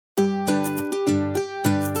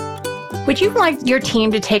Would you like your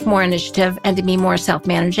team to take more initiative and to be more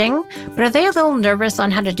self-managing? But are they a little nervous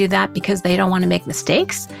on how to do that because they don't want to make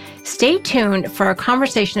mistakes? Stay tuned for a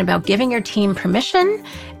conversation about giving your team permission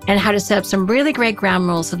and how to set up some really great ground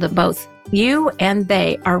rules so that both you and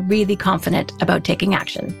they are really confident about taking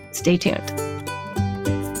action. Stay tuned.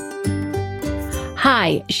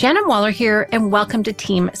 Hi, Shannon Waller here, and welcome to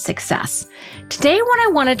Team Success. Today, what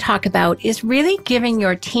I want to talk about is really giving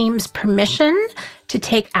your teams permission to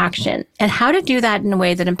take action and how to do that in a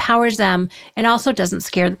way that empowers them and also doesn't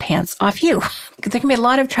scare the pants off you. Because there can be a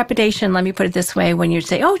lot of trepidation, let me put it this way, when you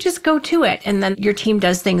say, oh, just go to it. And then your team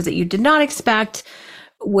does things that you did not expect,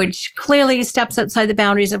 which clearly steps outside the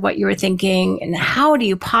boundaries of what you were thinking. And how do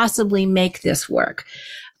you possibly make this work?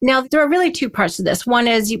 Now, there are really two parts to this. One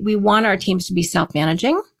is we want our teams to be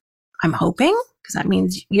self-managing. I'm hoping, because that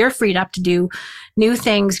means you're freed up to do new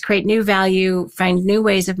things, create new value, find new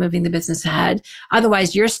ways of moving the business ahead.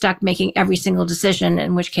 Otherwise, you're stuck making every single decision,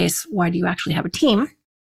 in which case, why do you actually have a team?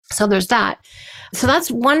 So there's that. So that's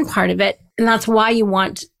one part of it. And that's why you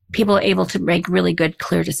want people able to make really good,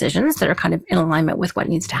 clear decisions that are kind of in alignment with what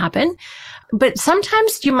needs to happen. But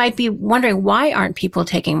sometimes you might be wondering, why aren't people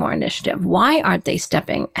taking more initiative? Why aren't they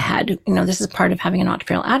stepping ahead? You know, this is part of having an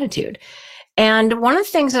entrepreneurial attitude. And one of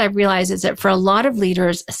the things that I've realized is that for a lot of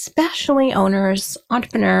leaders, especially owners,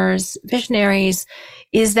 entrepreneurs, visionaries,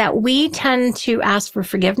 is that we tend to ask for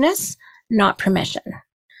forgiveness, not permission.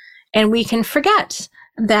 And we can forget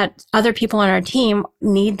that other people on our team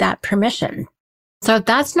need that permission. So if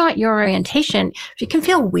that's not your orientation, it can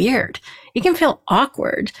feel weird. It can feel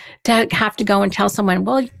awkward to have to go and tell someone,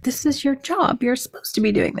 well, this is your job. You're supposed to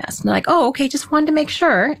be doing this. And they're like, oh, okay, just wanted to make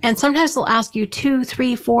sure. And sometimes they'll ask you 2,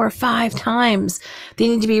 3, 4, 5 times. They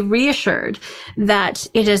need to be reassured that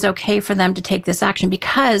it is okay for them to take this action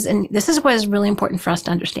because, and this is what is really important for us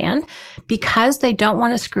to understand, because they don't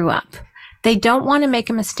want to screw up. They don't want to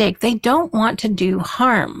make a mistake. They don't want to do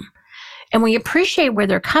harm. And we appreciate where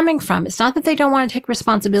they're coming from. It's not that they don't want to take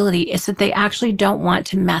responsibility. It's that they actually don't want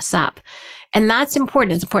to mess up. And that's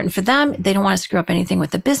important. It's important for them. They don't want to screw up anything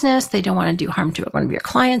with the business. They don't want to do harm to one of your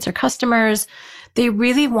clients or customers. They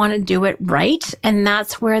really want to do it right. And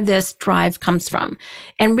that's where this drive comes from.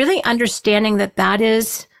 And really understanding that that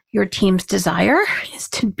is your team's desire is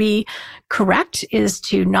to be correct, is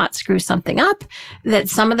to not screw something up, that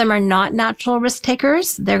some of them are not natural risk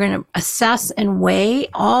takers. They're going to assess and weigh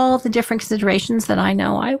all the different considerations that I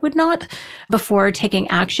know I would not before taking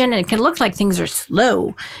action. And it can look like things are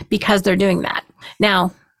slow because they're doing that.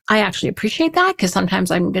 Now, I actually appreciate that because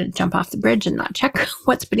sometimes I'm going to jump off the bridge and not check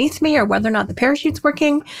what's beneath me or whether or not the parachute's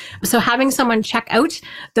working. So having someone check out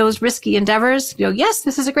those risky endeavors, go, yes,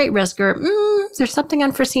 this is a great risk, or there's something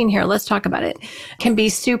unforeseen here. Let's talk about it, can be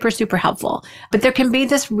super, super helpful. But there can be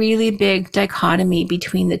this really big dichotomy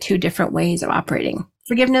between the two different ways of operating.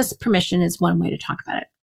 Forgiveness, permission is one way to talk about it.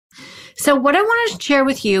 So what I want to share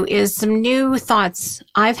with you is some new thoughts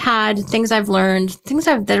I've had, things I've learned,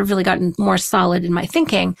 that have really gotten more solid in my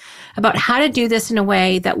thinking about how to do this in a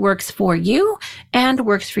way that works for you and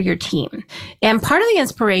works for your team. And part of the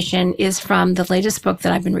inspiration is from the latest book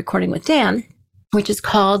that I've been recording with Dan, which is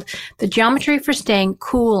called The Geometry for Staying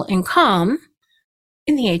Cool and Calm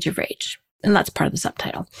in the Age of Rage. And that's part of the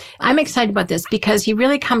subtitle. I'm excited about this because he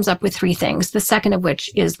really comes up with 3 things, the second of which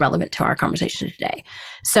is relevant to our conversation today.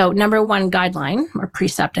 So number 1 guideline, or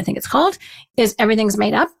precept, I think it's called, is everything's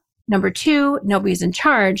made up. Number 2, nobody's in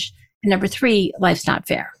charge. And number 3, life's not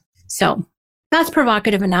fair. So that's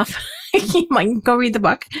provocative enough. You might go read the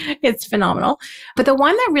book. It's phenomenal. But the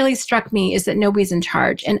one that really struck me is that nobody's in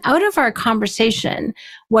charge. And out of our conversation,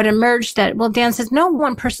 what emerged that, well, Dan says, no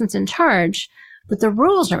one person's in charge, but the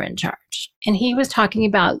rules are in charge. And he was talking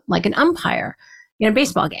about like an umpire in a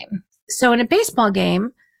baseball game. So in a baseball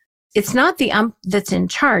game, it's not the ump that's in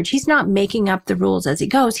charge. He's not making up the rules as he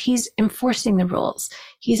goes. He's enforcing the rules.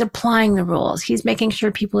 He's applying the rules. He's making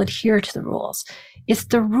sure people adhere to the rules. It's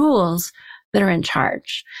the rules that are in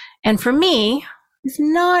charge. And for me, it's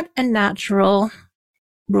not a natural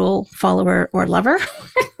rule follower or lover.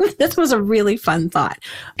 This was a really fun thought.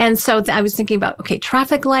 And so I was thinking about, okay,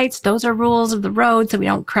 traffic lights, those are rules of the road so we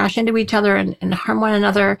don't crash into each other and harm one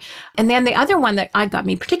another. And then the other one that got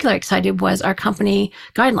me particularly excited was our company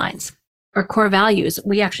guidelines or core values.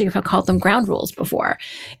 We actually have called them ground rules before.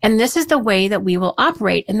 And this is the way that we will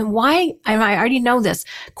operate. And then why, and I already know this,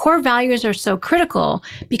 core values are so critical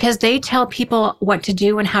because they tell people what to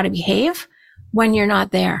do and how to behave when you're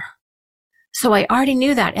not there. So I already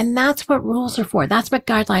knew that. And that's what rules are for. That's what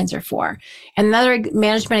guidelines are for. Another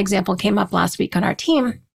management example came up last week on our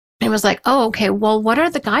team It was like, oh, okay, well, what are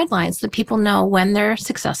the guidelines that people know when they're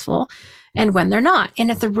successful and when they're not?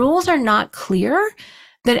 And if the rules are not clear,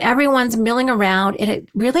 that everyone's milling around and it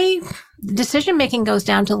really, decision making goes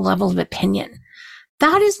down to the level of opinion.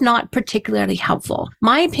 That is not particularly helpful.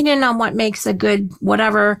 My opinion on what makes a good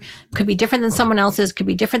whatever could be different than someone else's, could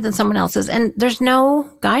be different than someone else's. And there's no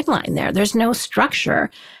guideline there. There's no structure.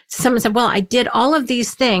 Someone said, well, I did all of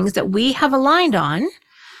these things that we have aligned on,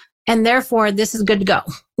 and therefore this is good to go.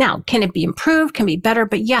 Now, can it be improved? Can it be better?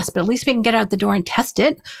 But yes, but at least we can get out the door and test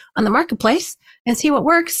it on the marketplace and see what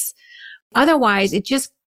works. Otherwise, it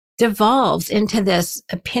just devolves into this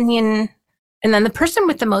opinion. And then the person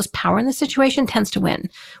with the most power in the situation tends to win,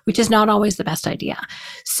 which is not always the best idea.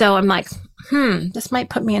 So I'm like, this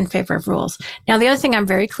might put me in favor of rules. Now, the other thing I'm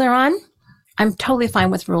very clear on, I'm totally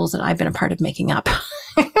fine with rules that I've been a part of making up.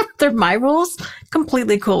 They're my rules,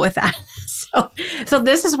 completely cool with that. So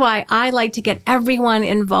this is why I like to get everyone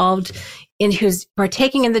involved in who's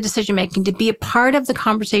partaking in the decision making to be a part of the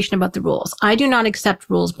conversation about the rules. I do not accept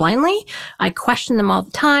rules blindly. I question them all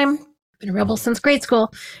the time. Been a rebel since grade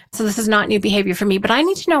school. So this is not new behavior for me, but I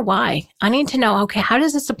need to know why. I need to know, okay, how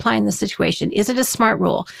does this apply in this situation? Is it a smart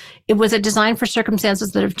rule? Was it designed for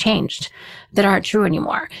circumstances that have changed, that aren't true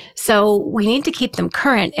anymore? So we need to keep them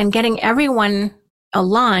current, and getting everyone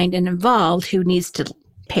aligned and involved who needs to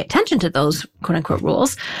pay attention to those quote unquote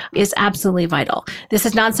rules is absolutely vital. This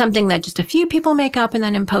is not something that just a few people make up and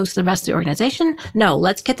then impose to the rest of the organization. No,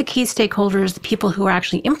 let's get the key stakeholders, the people who are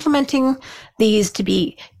actually implementing these, to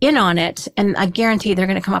be in on it. And I guarantee they're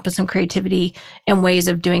going to come up with some creativity and ways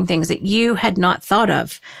of doing things that you had not thought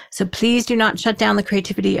of. So please do not shut down the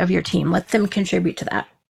creativity of your team. Let them contribute to that.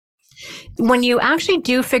 When you actually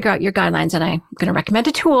do figure out your guidelines, and I'm going to recommend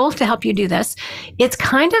a tool to help you do this, it's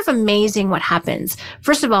kind of amazing what happens.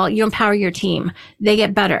 First of all, you empower your team. They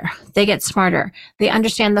get better. They get smarter. They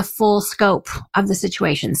understand the full scope of the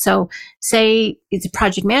situation. So say it's a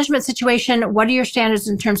project management situation. What are your standards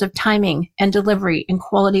in terms of timing and delivery and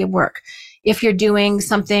quality of work? If you're doing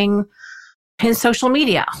something in social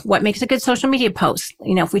media, what makes a good social media post?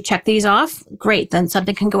 If we check these off, great, then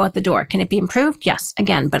something can go out the door. Can it be improved? Yes,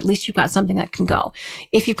 again, but at least you've got something that can go.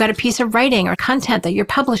 If you've got a piece of writing or content that you're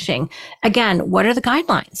publishing, again, what are the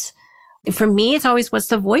guidelines? For me, it's always, what's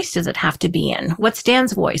the voice does it have to be in? What's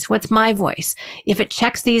Dan's voice? What's my voice? If it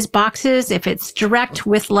checks these boxes, if it's direct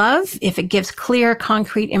with love, if it gives clear,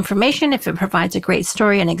 concrete information, if it provides a great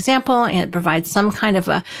story and example, and it provides some kind of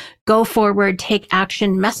a go forward, take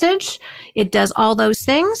action message, it does all those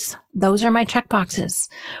things. Those are my check boxes,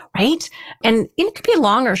 right? And it could be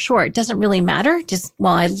long or short. It doesn't really matter.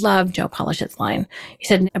 I love Joe Polish's line. He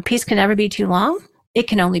said, a piece can never be too long. It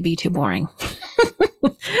can only be too boring.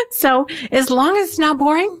 So as long as it's not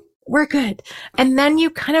boring, we're good. And then you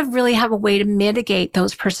kind of really have a way to mitigate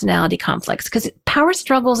those personality conflicts, because power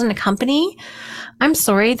struggles in a company, I'm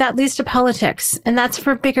sorry, that leads to politics. And that's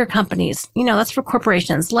for bigger companies. That's for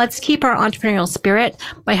corporations. Let's keep our entrepreneurial spirit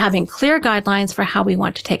by having clear guidelines for how we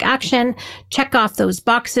want to take action, check off those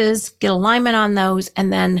boxes, get alignment on those,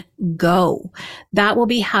 and then go. That will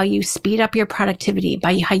be how you speed up your productivity,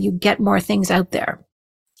 by how you get more things out there.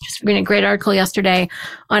 Just reading a great article yesterday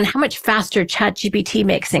on how much faster ChatGPT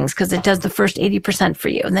makes things, because it does the first 80% for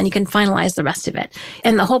you, and then you can finalize the rest of it.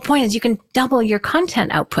 And the whole point is you can double your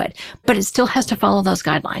content output, but it still has to follow those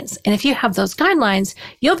guidelines. And if you have those guidelines,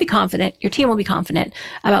 you'll be confident, your team will be confident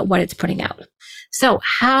about what it's putting out. So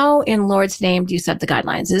how in Lord's name do you set the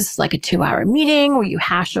guidelines? Is this like a 2-hour meeting where you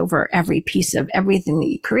hash over every piece of everything that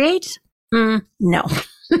you create? No.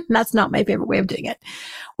 That's not my favorite way of doing it.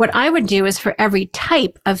 What I would do is, for every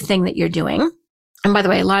type of thing that you're doing, and by the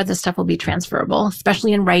way, a lot of this stuff will be transferable,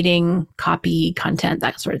 especially in writing, copy, content,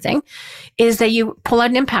 that sort of thing, is that you pull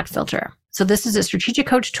out an impact filter. So this is a Strategic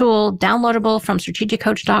Coach tool, downloadable from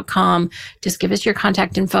strategiccoach.com. Just give us your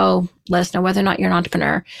contact info. Let us know whether or not you're an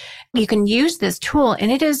entrepreneur. You can use this tool, and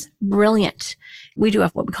it is brilliant. We do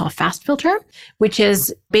have what we call a fast filter, which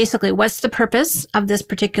is basically, what's the purpose of this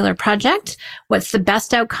particular project? What's the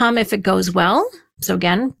best outcome if it goes well? So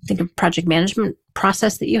again, think of project management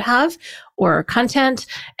process that you have, or content.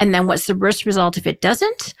 And then what's the worst result if it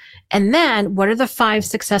doesn't? And then what are the 5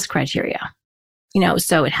 success criteria?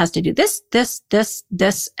 So it has to do this, this,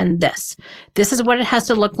 and this. This is what it has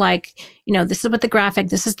to look like. This is what the graphic,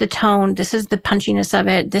 this is the tone, this is the punchiness of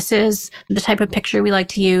it. This is the type of picture we like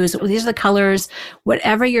to use. These are the colors,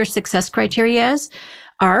 whatever your success criteria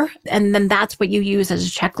are. And then that's what you use as a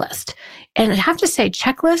checklist. And I have to say,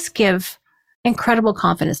 checklists give incredible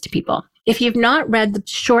confidence to people. If you've not read the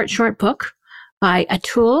short book by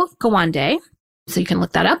Atul Gawande, so you can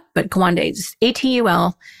look that up, but Gawande is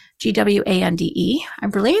Atul Gwande, I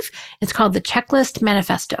believe. It's called The Checklist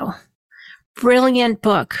Manifesto. Brilliant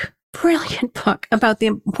book about the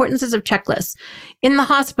importances of checklists in the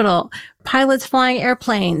hospital, pilots flying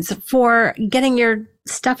airplanes, for getting your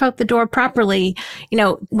stuff out the door properly.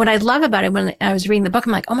 What I love about it, when I was reading the book,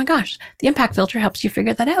 I'm like, oh my gosh, the impact filter helps you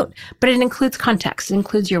figure that out. But it includes context. It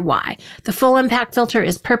includes your why. The full impact filter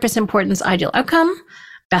is purpose, importance, ideal outcome,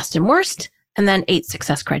 best and worst, and then 8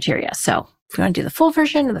 success criteria. So if you want to do the full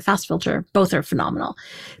version or the fast filter, both are phenomenal.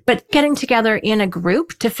 But getting together in a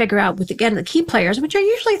group to figure out with, again, the key players, which are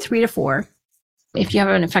usually 3 to 4, if you have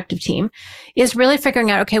an effective team, is really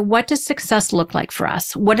figuring out, okay, what does success look like for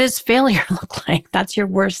us? What does failure look like? That's your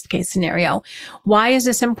worst case scenario. Why is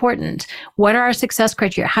this important? What are our success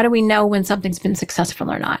criteria? How do we know when something's been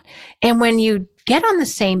successful or not? And when you get on the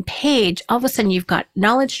same page, all of a sudden you've got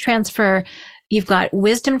knowledge transfer, you've got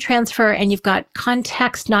wisdom transfer, and you've got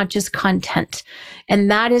context, not just content. And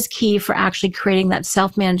that is key for actually creating that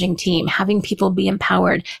self-managing team, having people be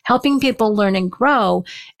empowered, helping people learn and grow.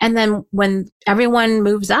 And then when everyone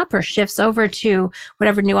moves up or shifts over to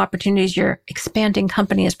whatever new opportunities your expanding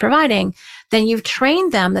company is providing, then you've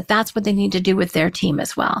trained them that that's what they need to do with their team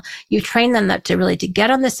as well. You've trained them that to get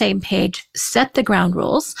on the same page, set the ground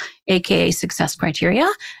rules, aka success criteria,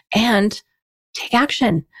 and take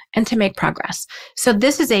action and to make progress. So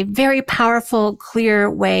this is a very powerful,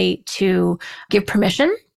 clear way to give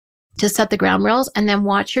permission to set the ground rules and then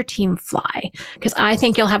watch your team fly. Because I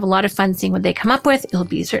think you'll have a lot of fun seeing what they come up with. It'll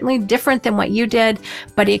be certainly different than what you did,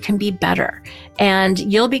 but it can be better. And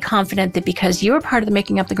you'll be confident that because you were part of the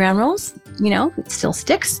making up the ground rules, it still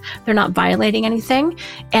sticks. They're not violating anything.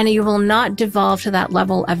 And you will not devolve to that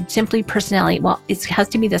level of simply personality. Well, it has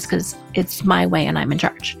to be this because it's my way and I'm in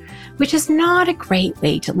charge, which is not a great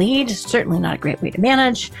way to lead, certainly not a great way to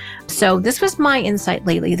manage. So this was my insight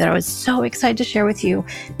lately that I was so excited to share with you,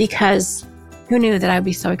 because who knew that I'd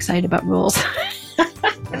be so excited about rules?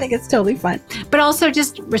 I think it's totally fun. But also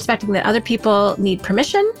just respecting that other people need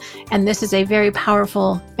permission. And this is a very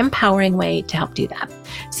powerful, empowering way to help do that.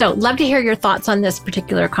 So love to hear your thoughts on this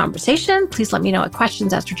particular conversation. Please let me know at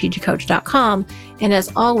questions@strategiccoach.com. And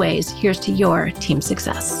as always, here's to your team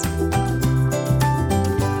success.